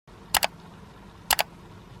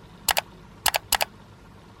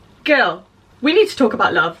Girl, we need to talk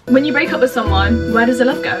about love. When you break up with someone, where does the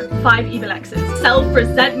love go? 5 evil exes,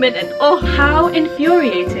 self-resentment, and oh, how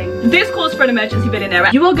infuriating. This calls for an emergency billionaire.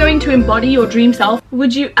 You are going to embody your dream self.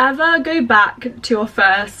 Would you ever go back to your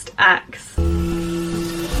first ex?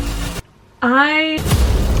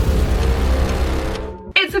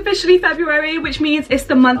 It's officially February, which means it's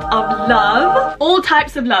the month of love. All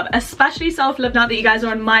types of love, especially self-love, now that you guys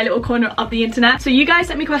are on my little corner of the internet. So you guys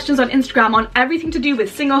sent me questions on Instagram on everything to do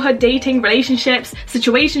with singlehood, dating, relationships,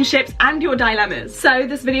 situationships, and your dilemmas. So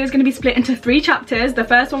this video is going to be split into 3 chapters. The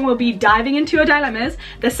first one will be diving into your dilemmas.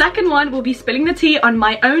 The second one will be spilling the tea on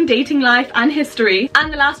my own dating life and history.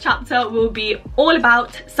 And the last chapter will be all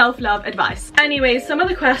about self-love advice. Anyway, some of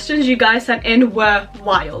the questions you guys sent in were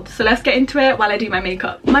wild. So let's get into it while I do my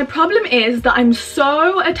makeup. My problem is that I'm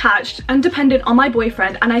so attached and dependent on my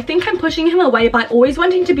boyfriend, and I think I'm pushing him away by always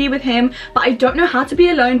wanting to be with him, but I don't know how to be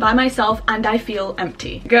alone by myself and I feel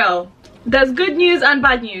empty. Girl, there's good news and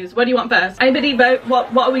bad news. What do you want first? Anybody vote?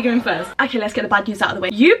 What are we going first? Okay, let's get the bad news out of the way.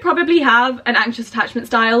 You probably have an anxious attachment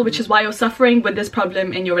style, which is why you're suffering with this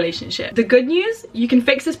problem in your relationship. The good news, you can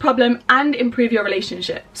fix this problem and improve your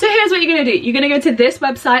relationship. So here's what you're gonna do. You're gonna go to this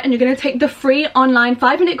website and you're gonna take the free online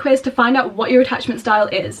 5-minute quiz to find out what your attachment style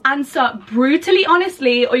is. Answer brutally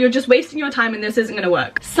honestly, or you're just wasting your time and this isn't gonna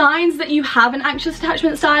work. Signs that you have an anxious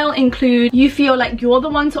attachment style include you feel like you're the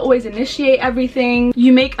one to always initiate everything,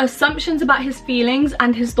 you make assumptions about his feelings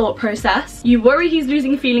and his thought process, you worry he's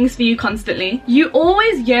losing feelings for you constantly, you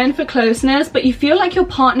always yearn for closeness but you feel like your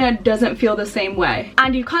partner doesn't feel the same way,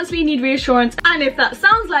 and you constantly need reassurance. And if that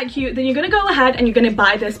sounds like you, then you're gonna go ahead and you're gonna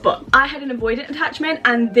buy this book. I had an avoidant attachment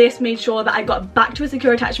and this made sure that I got back to a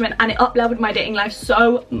secure attachment, and it up-leveled my dating life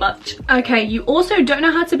so much. Okay, you also don't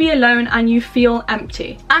know how to be alone and you feel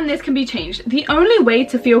empty, and this can be changed. The only way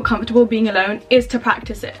to feel comfortable being alone is to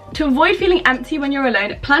practice it. To avoid feeling empty when you're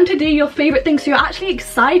alone, plan to do your favorite things so you're actually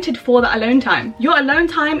excited for that alone time. Your alone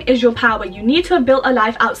time is your power. You need to have built a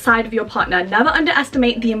life outside of your partner. Never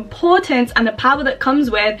underestimate the importance and the power that comes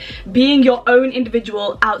with being your own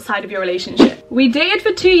individual outside of your relationship. We dated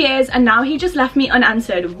for 2 years and now he just left me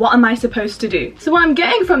unanswered. What am I supposed to do? So what I'm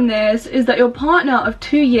getting from this is that your partner of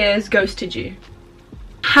 2 years ghosted you.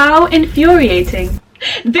 How infuriating.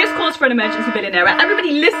 This calls for an emergency billionaire.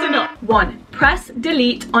 Everybody listen up. 1. Press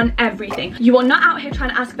delete on everything. You are not out here trying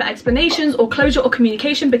to ask for explanations or closure or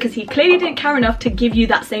communication because he clearly didn't care enough to give you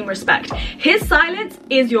that same respect. His silence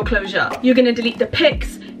is your closure. You're gonna delete the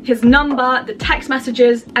pics, his number, the text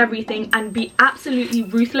messages, everything, and be absolutely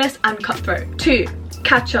ruthless and cutthroat. 2.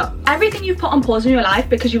 Catch up. Everything you've put on pause in your life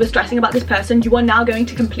because you were stressing about this person, you are now going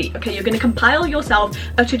to complete. Okay, you're going to compile yourself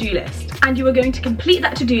a to-do list, and you are going to complete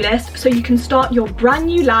that to-do list so you can start your brand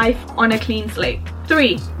new life on a clean slate.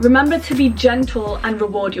 3. Remember to be gentle and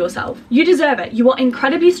reward yourself. You deserve it. You are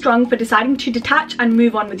incredibly strong for deciding to detach and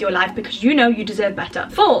move on with your life because you know you deserve better.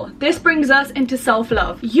 4. This brings us into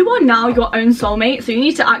self-love. You are now your own soulmate, so you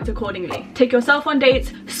need to act accordingly. Take yourself on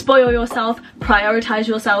dates, spoil yourself, prioritize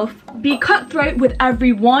yourself. Be cutthroat with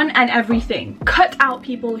everyone and everything. Cut out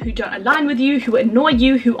people who don't align with you, who annoy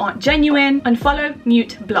you, who aren't genuine. Unfollow,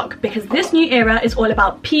 mute, block, because this new era is all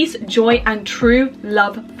about peace, joy, and true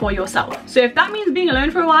love for yourself. So if that means being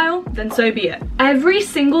alone for a while, then so be it. Every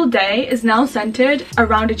single day is now centered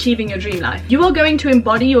around achieving your dream life. You are going to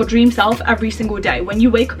embody your dream self every single day. When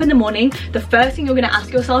you wake up in the morning, the first thing you're going to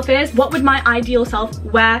ask yourself is, what would my ideal self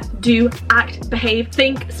wear, do, act, behave,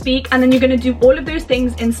 think, speak, and then you're going to do all of those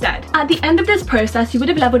things instead. At the end of this process, you would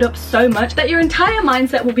have leveled up so much that your entire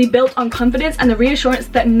mindset will be built on confidence and the reassurance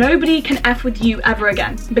that nobody can F with you ever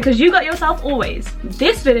again, because you got yourself always.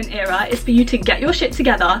 This villain era is for you to get your shit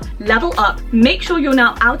together, level up, make sure you're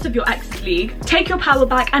now out of your ex's league, take your power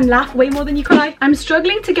back, and laugh way more than you cry. I'm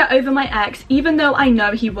struggling to get over my ex even though I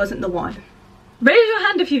know he wasn't the one. Raise your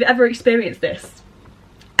hand if you've ever experienced this.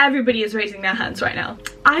 Everybody is raising their hands right now.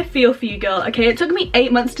 I feel for you, girl, okay? It took me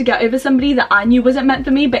 8 months to get over somebody that I knew wasn't meant for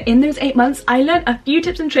me, but in those 8 months, I learned a few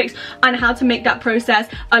tips and tricks on how to make that process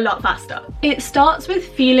a lot faster. It starts with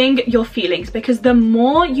feeling your feelings, because the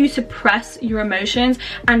more you suppress your emotions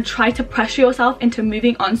and try to pressure yourself into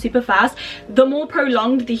moving on super fast, the more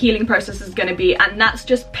prolonged the healing process is gonna be, and that's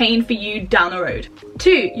just pain for you down the road.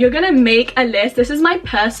 2, you're gonna make a list. This is my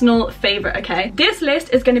personal favorite, okay? This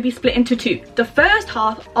list is gonna be split into 2. The first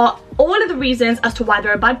half are all of the reasons as to why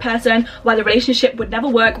they're a bad person, why the relationship would never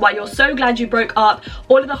work, why you're so glad you broke up,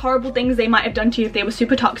 all of the horrible things they might have done to you if they were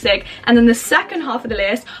super toxic. And then the second half of the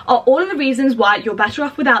list are all of the reasons why you're better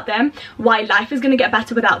off without them, why life is going to get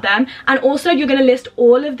better without them, and also you're going to list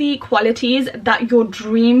all of the qualities that your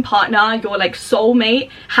dream partner, your like soulmate,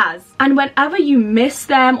 has. And whenever you miss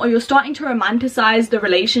them or you're starting to romanticize the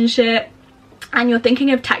relationship and you're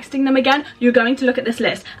thinking of texting them again, you're going to look at this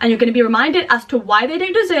list and you're going to be reminded as to why they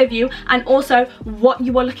don't deserve you, and also what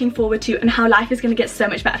you are looking forward to and how life is going to get so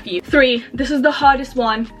much better for you. 3, this is the hardest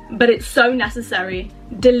one, but it's so necessary.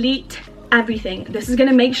 Delete everything. This is going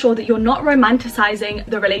to make sure that you're not romanticizing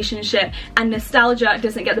the relationship and nostalgia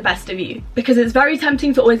doesn't get the best of you, because it's very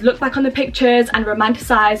tempting to always look back on the pictures and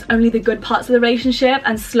romanticize only the good parts of the relationship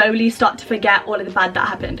and slowly start to forget all of the bad that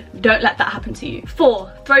happened. Don't let that happen to you.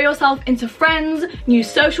 4, throw yourself into friends, new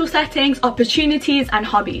social settings, opportunities, and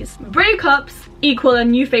hobbies. Breakups equal a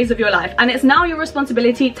new phase of your life, and it's now your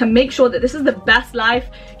responsibility to make sure that this is the best life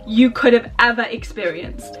you could have ever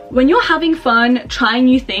experienced. When you're having fun, trying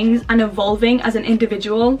new things, and evolving as an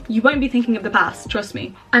individual, you won't be thinking of the past, trust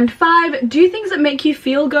me. And 5, do things that make you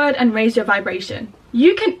feel good and raise your vibration.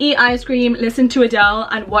 You can eat ice cream, listen to Adele,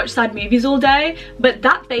 and watch sad movies all day, but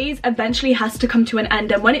that phase eventually has to come to an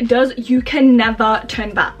end, and when it does, you can never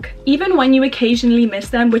turn back. Even when you occasionally miss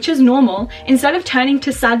them, which is normal, instead of turning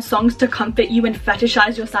to sad songs to comfort you and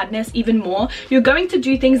fetishize your sadness even more, you're going to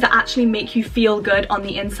do things that actually make you feel good on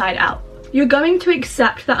the inside out. You're going to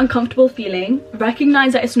accept that uncomfortable feeling,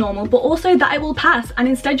 recognize that it's normal, but also that it will pass, and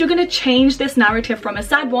instead you're going to change this narrative from a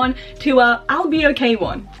sad one to a I'll be okay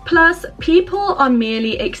one. Plus, people are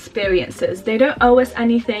merely experiences. They don't owe us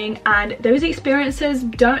anything, and those experiences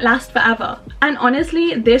don't last forever. And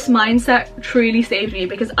honestly, this mindset truly saved me,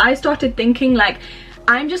 because I started thinking like,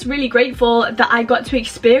 I'm just really grateful that I got to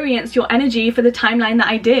experience your energy for the timeline that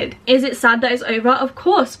I did. Is it sad that it's over? Of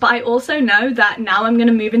course, but I also know that now I'm going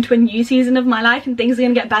to move into a new season of my life and things are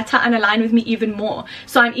going to get better and align with me even more.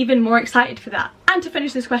 So I'm even more excited for that. And to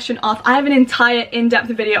finish this question off, I have an entire in-depth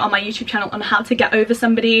video on my YouTube channel on how to get over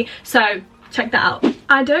somebody, so check that out.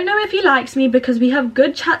 I don't know if he likes me because we have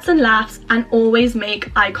good chats and laughs and always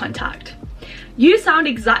make eye contact. You sound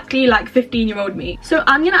exactly like 15-year-old me. So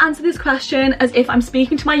I'm gonna answer this question as if I'm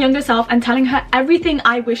speaking to my younger self and telling her everything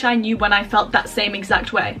I wish I knew when I felt that same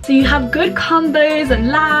exact way. So you have good combos and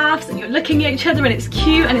laughs and you're looking at each other and it's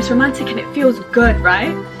cute and it's romantic and it feels good,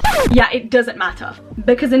 right? Yeah, it doesn't matter.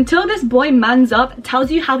 Because until this boy mans up, tells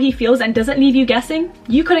you how he feels and doesn't leave you guessing,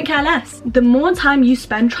 you couldn't care less. The more time you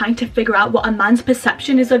spend trying to figure out what a man's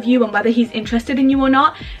perception is of you and whether he's interested in you or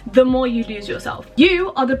not, the more you lose yourself.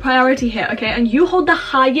 You are the priority here, okay? And you hold the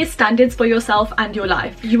highest standards for yourself and your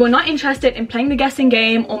life. You are not interested in playing the guessing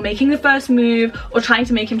game or making the first move or trying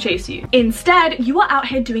to make him chase you. Instead, you are out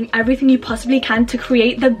here doing everything you possibly can to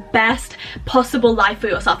create the best possible life for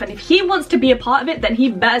yourself. And if he wants to be a part of it, then he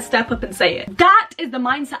better step up and say it. That is the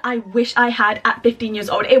mindset I wish I had at 15 years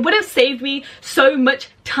old. It would have saved me so much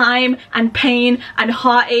time and pain and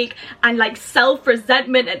heartache and like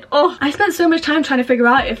self-resentment, and oh, I spent so much time trying to figure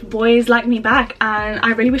out if boys like me back, and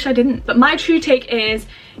I really wish I didn't. But my true take is,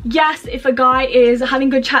 yes, if a guy is having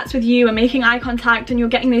good chats with you and making eye contact and you're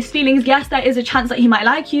getting those feelings, yes, there is a chance that he might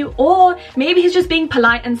like you, or maybe he's just being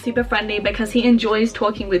polite and super friendly because he enjoys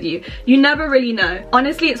talking with you. You never really know.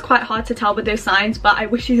 Honestly, it's quite hard to tell with those signs, but I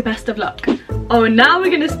wish you the best of luck. Oh, now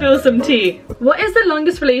we're gonna spill some tea. What is the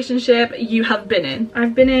longest relationship you have been in?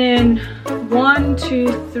 I've been in 1,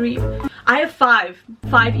 2, 3. I have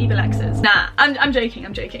five evil exes. Nah, I'm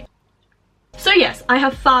joking. So yes, I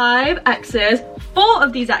have 5 exes. 4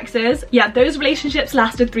 of these exes, yeah, those relationships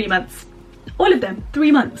lasted 3 months. All of them,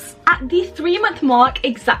 3 months. At the 3-month mark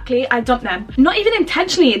exactly, I dumped them. Not even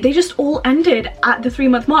intentionally, they just all ended at the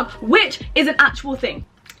 3-month mark, which is an actual thing.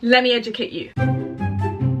 Let me educate you.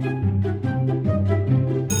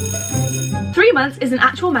 3 months is an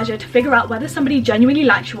actual measure to figure out whether somebody genuinely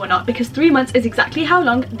likes you or not, because 3 months is exactly how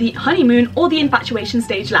long the honeymoon or the infatuation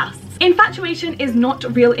stage lasts. Infatuation is not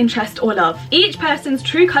real interest or love. Each person's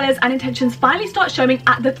true colours and intentions finally start showing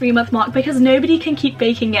at the 3-month mark, because nobody can keep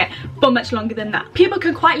faking it for much longer than that. People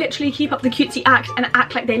can quite literally keep up the cutesy act and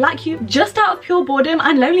act like they like you just out of pure boredom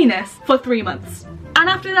and loneliness for 3 months. And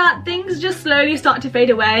after that, things just slowly start to fade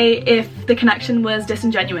away if the connection was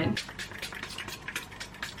disingenuine.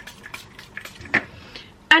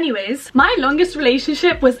 Anyways, my longest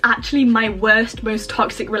relationship was actually my worst, most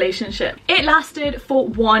toxic relationship. It lasted for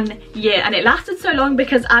 1 year, and it lasted so long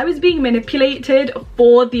because I was being manipulated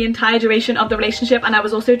for the entire duration of the relationship, and I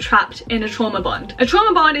was also trapped in a trauma bond. A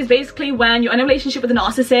trauma bond is basically when you're in a relationship with a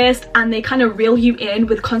narcissist and they kind of reel you in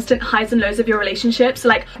with constant highs and lows of your relationship. So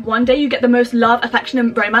like one day you get the most love, affection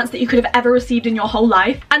and romance that you could have ever received in your whole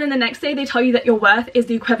life, and then the next day they tell you that your worth is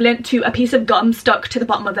the equivalent to a piece of gum stuck to the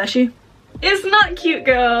bottom of their shoe. It's not cute,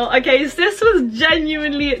 girl. Okay, so this was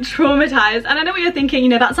genuinely traumatized, and I know what you're thinking, you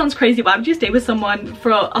know, that sounds crazy. Why would you stay with someone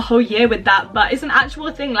for a whole year with that? But it's an actual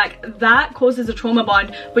thing. Like, that causes a trauma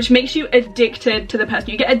bond, which makes you addicted to the person.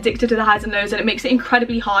 You get addicted to the highs and lows, and it makes it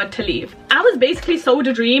incredibly hard to leave. I was basically sold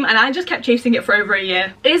a dream, and I just kept chasing it for over a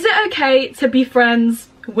year. Is it okay to be friends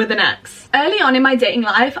with an ex? Early on in my dating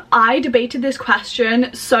life, I debated this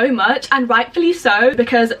question so much, and rightfully so,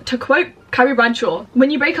 because to quote Carrie Bradshaw, when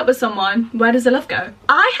you break up with someone, where does the love go?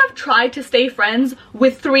 I have tried to stay friends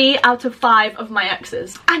with 3 out of 5 of my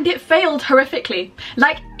exes, and it failed horrifically.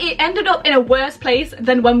 Like, it ended up in a worse place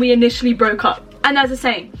than when we initially broke up. And there's a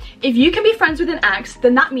saying, if you can be friends with an ex,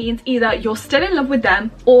 then that means either you're still in love with them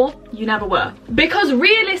or you never were. Because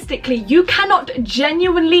realistically, you cannot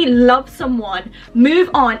genuinely love someone, move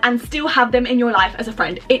on, and still have them in your life as a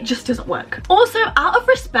friend. It just doesn't work. Also, out of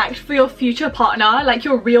respect for your future partner, like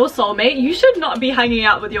your real soulmate, you should not be hanging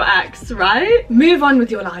out with your ex, right? Move on with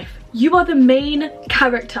your life. You are the main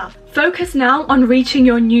character. Focus now on reaching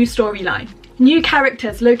your new storyline. New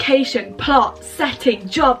characters, location, plot, setting,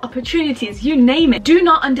 job, opportunities, you name it. Do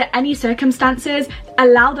not under any circumstances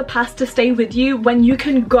allow the past to stay with you when you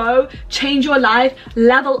can go, change your life,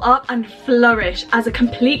 level up and flourish as a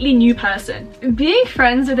completely new person. Being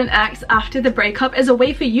friends with an ex after the breakup is a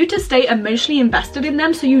way for you to stay emotionally invested in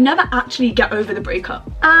them so you never actually get over the breakup.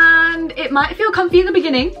 And it might feel comfy in the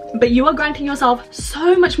beginning, but you are granting yourself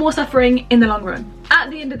so much more suffering in the long run. At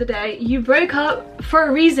the end of the day, you broke up for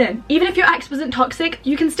a reason. Even if your ex wasn't toxic,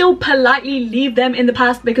 you can still politely leave them in the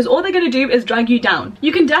past because all they're gonna do is drag you down.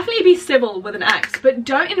 You can definitely be civil with an ex, but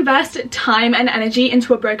don't invest time and energy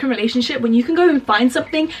into a broken relationship when you can go and find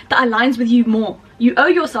something that aligns with you more. You owe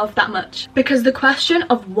yourself that much, because the question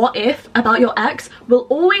of what if about your ex will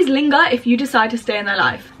always linger if you decide to stay in their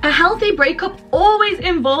life. A healthy breakup always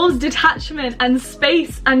involves detachment and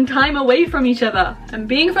space and time away from each other. And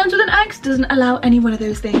being friends with an ex doesn't allow any one of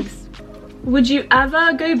those things. Would you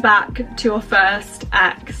ever go back to your first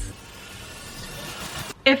ex?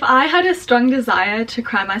 If I had a strong desire to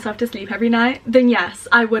cry myself to sleep every night, then yes,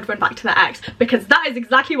 I would run back to the ex, because that is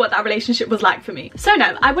exactly what that relationship was like for me. So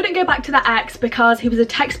no, I wouldn't go back to the ex because he was a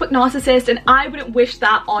textbook narcissist, and I wouldn't wish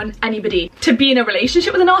that on anybody. To be in a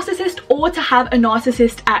relationship with a narcissist or to have a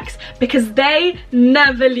narcissist ex, because they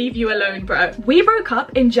never leave you alone, bro. We broke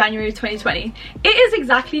up in January 2020. It is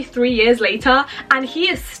exactly 3 years later, and he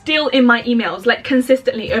is still in my emails, like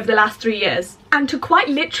consistently over the last 3 years. And to quite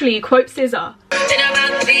literally quote SZA,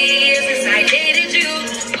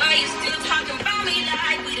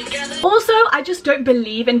 also, I just don't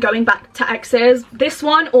believe in going back to exes. This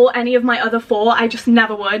one or any of my other 4, I just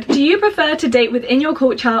never would. Do you prefer to date within your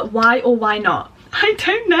culture? Why or why not? I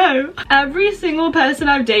don't know. Every single person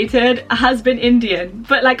I've dated has been Indian,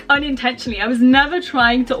 but like unintentionally. I was never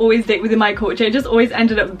trying to always date within my culture. It just always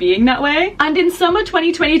ended up being that way. And in summer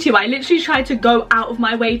 2022, I literally tried to go out of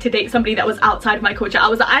my way to date somebody that was outside of my culture. I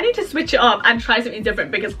was like, I need to switch it up and try something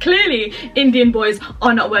different, because clearly Indian boys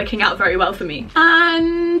are not working out very well for me.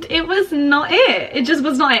 And it was not it. It just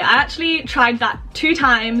was not it. I actually tried that 2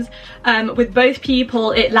 times with both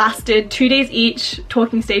people. It lasted 2 days each,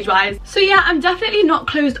 talking stage wise. So yeah, I'm definitely not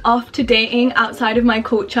closed off to dating outside of my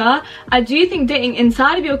culture. I do think dating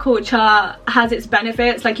inside of your culture has its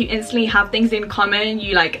benefits, like you instantly have things in common,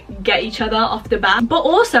 you like get each other off the bat. But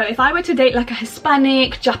also, if I were to date like a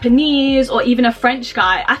Hispanic, Japanese, or even a French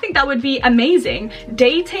guy, I think that would be amazing.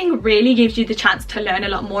 Dating really gives you the chance to learn a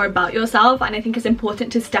lot more about yourself, and I think it's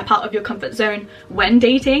important to step out of your comfort zone when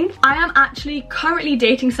dating. I am actually currently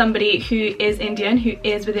dating somebody who is Indian, who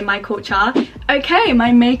is within my culture. Okay,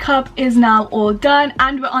 my makeup is now all done,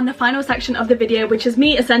 and we're on the final section of the video, which is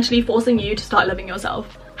me essentially forcing you to start loving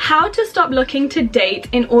yourself. How to stop looking to date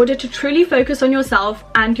in order to truly focus on yourself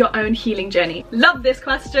and your own healing journey. Love this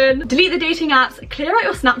question. Delete the dating apps, clear out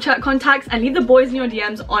your Snapchat contacts, and leave the boys in your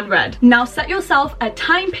DMs on red. Now set yourself a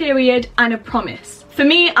time period and a promise. For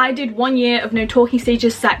me, I did 1 year of no talking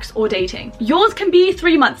stages, sex or dating. Yours can be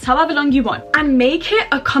 3 months, however long you want. And make it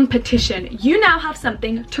a competition. You now have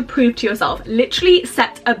something to prove to yourself. Literally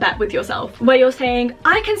set a bet with yourself where you're saying,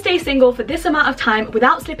 I can stay single for this amount of time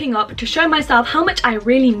without slipping up, to show myself how much I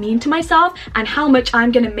really mean to myself and how much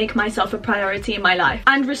I'm gonna make myself a priority in my life.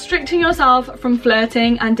 And restricting yourself from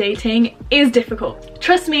flirting and dating is difficult.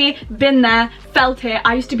 Trust me, been there, felt it.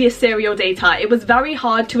 I used to be a serial dater. It was very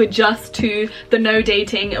hard to adjust to the no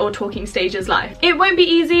dating or talking stages life. It won't be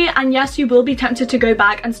easy, and yes, you will be tempted to go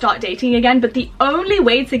back and start dating again, but the only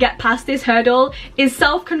way to get past this hurdle is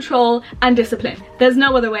self-control and discipline. There's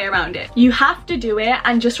no other way around it. You have to do it,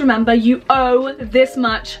 and just remember, you owe this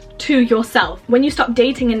much to yourself. When you stop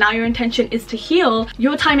dating and now your intention is to heal,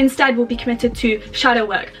 your time instead will be committed to shadow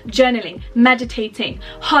work, journaling, meditating,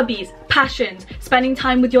 hobbies, passions, spending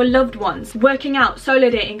time with your loved ones, working out,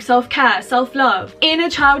 solo dating, self-care, self-love, inner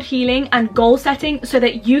child healing and goal setting so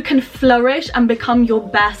that you can flourish and become your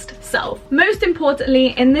best self. Most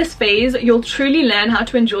importantly, in this phase, you'll truly learn how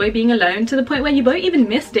to enjoy being alone to the point where you won't even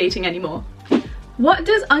miss dating anymore. What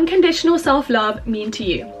does unconditional self-love mean to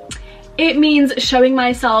you? It means showing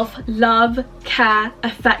myself love, care,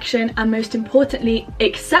 affection, and most importantly,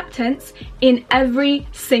 acceptance in every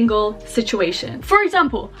single situation. For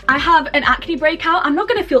example, I have an acne breakout. I'm not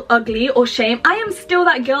gonna feel ugly or shame. I am still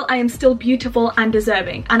that girl. I am still beautiful and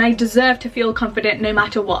deserving, and I deserve to feel confident no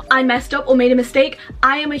matter what. I messed up or made a mistake.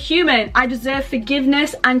 I am a human. I deserve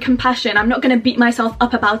forgiveness and compassion. I'm not gonna beat myself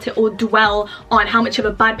up about it or dwell on how much of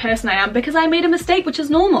a bad person I am because I made a mistake, which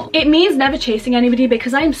is normal. It means never chasing anybody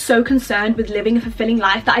because I am so concerned with living a fulfilling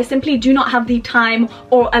life that I simply do not have the time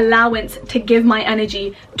or allowance to give my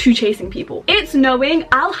energy to chasing people. It's knowing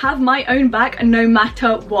I'll have my own back no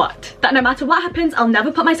matter what. That no matter what happens, I'll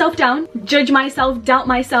never put myself down, judge myself, doubt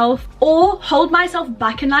myself, or hold myself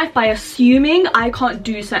back in life by assuming I can't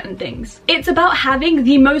do certain things. It's about having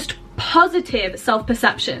the most positive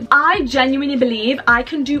self-perception. I genuinely believe I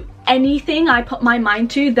can do anything I put my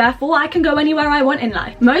mind to, therefore I can go anywhere I want in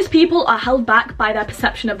life. Most people are held back by their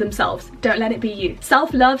perception of themselves. Don't let it be you.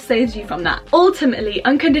 Self-love saves you from that. Ultimately,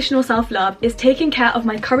 unconditional self-love is taking care of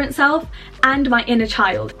my current self and my inner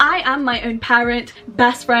child. I am my own parent,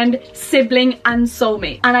 best friend, sibling, and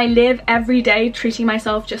soulmate, and I live every day treating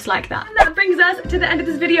myself just like that. And that brings us to the end of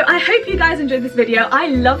this video. I hope you guys enjoyed this video. I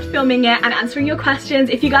loved filming it and answering your questions.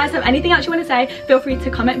 If you guys have anything else you want to say, feel free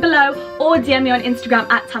to comment below or DM me on Instagram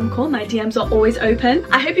at Tamcore. My DMs are always open.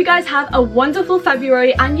 I hope you guys have a wonderful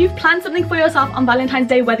February and you've planned something for yourself on Valentine's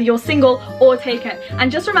Day, whether you're single or taken.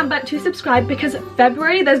 And just remember to subscribe because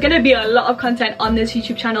February there's going to be a lot of content on this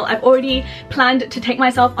YouTube channel. I've already planned to take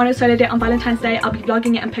myself on a solo date on Valentine's Day. I'll be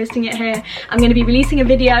vlogging it and posting it here. I'm going to be releasing a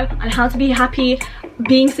video on how to be happy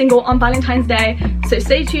being single on Valentine's Day. So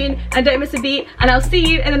stay tuned and don't miss a beat, and I'll see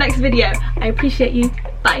you in the next video. I appreciate you.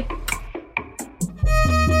 Bye.